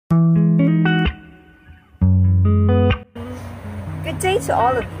day to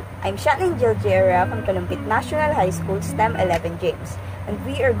all of you. I'm Shannon Jill Jera from Kalumpit National High School STEM 11 James, and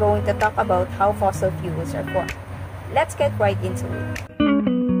we are going to talk about how fossil fuels are formed. Let's get right into it.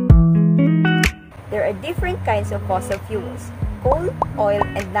 There are different kinds of fossil fuels. Coal, oil,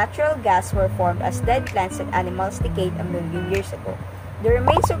 and natural gas were formed as dead plants and animals decayed a million years ago. The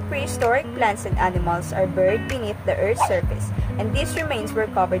remains of prehistoric plants and animals are buried beneath the Earth's surface, and these remains were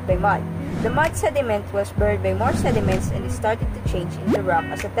covered by mud. The mud sediment was buried by more sediments and it started to change into rock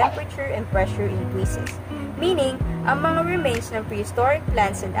as the temperature and pressure increases. Meaning, ang mga remains ng prehistoric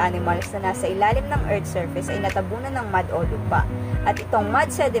plants and animals na nasa ilalim ng Earth's surface ay natabunan ng mud o lupa. At itong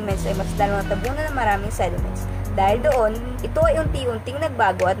mud sediments ay mas lalong natabunan ng maraming sediments. Dahil doon, ito ay unti-unting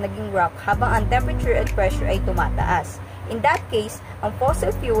nagbago at naging rock habang ang temperature at pressure ay tumataas. In that case, ang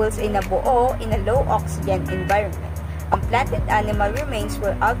fossil fuels ay nabuo in a low-oxygen environment. Ang plant and animal remains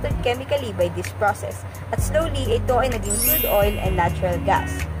were altered chemically by this process, at slowly ito ay naging crude oil and natural gas.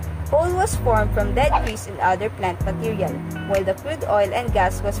 Coal was formed from dead trees and other plant material, while the crude oil and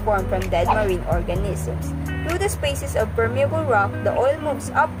gas was formed from dead marine organisms. Through the spaces of permeable rock, the oil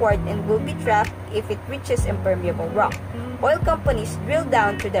moves upward and will be trapped if it reaches impermeable rock. Oil companies drill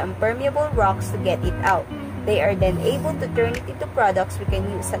down to the impermeable rocks to get it out. They are then able to turn it into products we can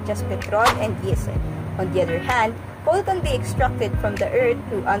use such as petrol and diesel. On the other hand, coal can be extracted from the earth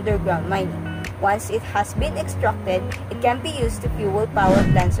through underground mining. Once it has been extracted, it can be used to fuel power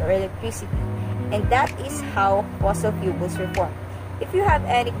plants or electricity. And that is how fossil fuels were formed. If you have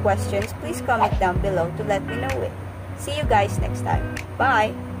any questions, please comment down below to let me know it. See you guys next time.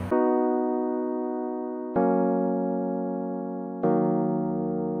 Bye!